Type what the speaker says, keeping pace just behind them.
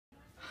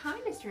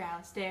Mr.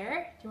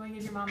 Alistair. Do you want to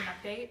give your mom an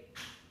update?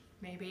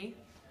 Maybe.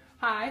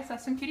 Hi,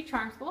 Custom Kitty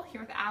Charm School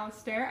here with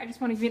Alistair. I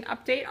just want to give you an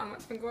update on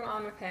what's been going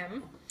on with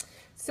him.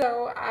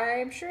 So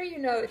I'm sure you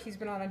know that he's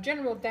been on a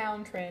general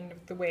downtrend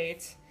with the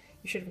weight.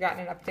 You should have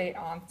gotten an update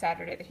on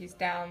Saturday that he's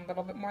down a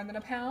little bit more than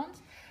a pound.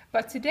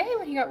 But today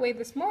when he got weighed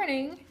this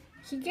morning,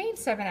 he gained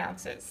 7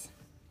 ounces.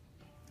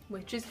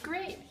 Which is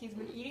great. He's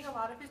been eating a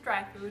lot of his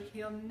dry food.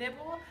 He'll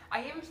nibble.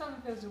 I gave him some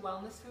of his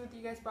wellness food that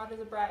you guys brought as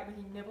a bribe, and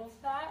he nibbles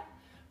that.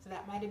 So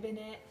that might have been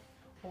it.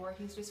 Or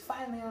he's just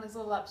finally on his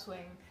little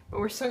upswing. But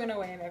we're still going to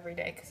weigh him every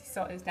day because he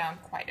still is down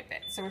quite a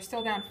bit. So we're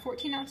still down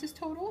 14 ounces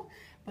total,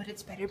 but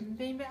it's better than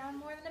being down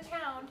more than a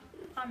pound.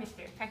 Hi,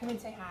 mister. Can I come in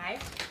and say hi?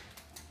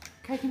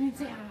 Can I come in and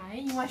say hi?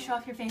 You want to show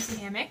off your fancy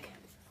hammock?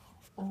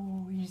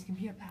 Oh, you're just going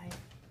to be up high.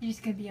 You're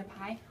just going to be up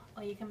high?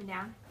 Oh, you coming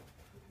down?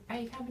 Are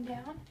you coming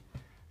down?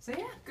 So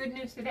yeah, good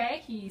news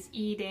today. He's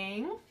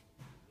eating.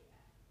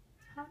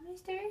 Huh,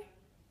 mister?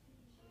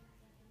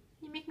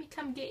 You make me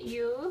come get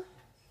you.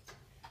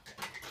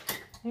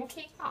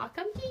 Okay, I'll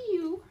come get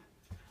you.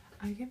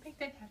 Are you gonna pick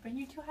that up? Are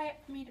you too high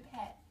up for me to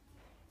pet?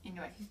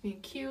 Anyway, he's being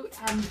cute,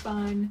 having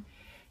fun.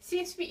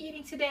 Seems to be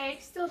eating today.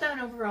 Still down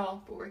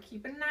overall, but we're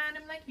keeping an eye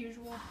on him like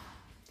usual.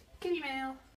 Kitty mail.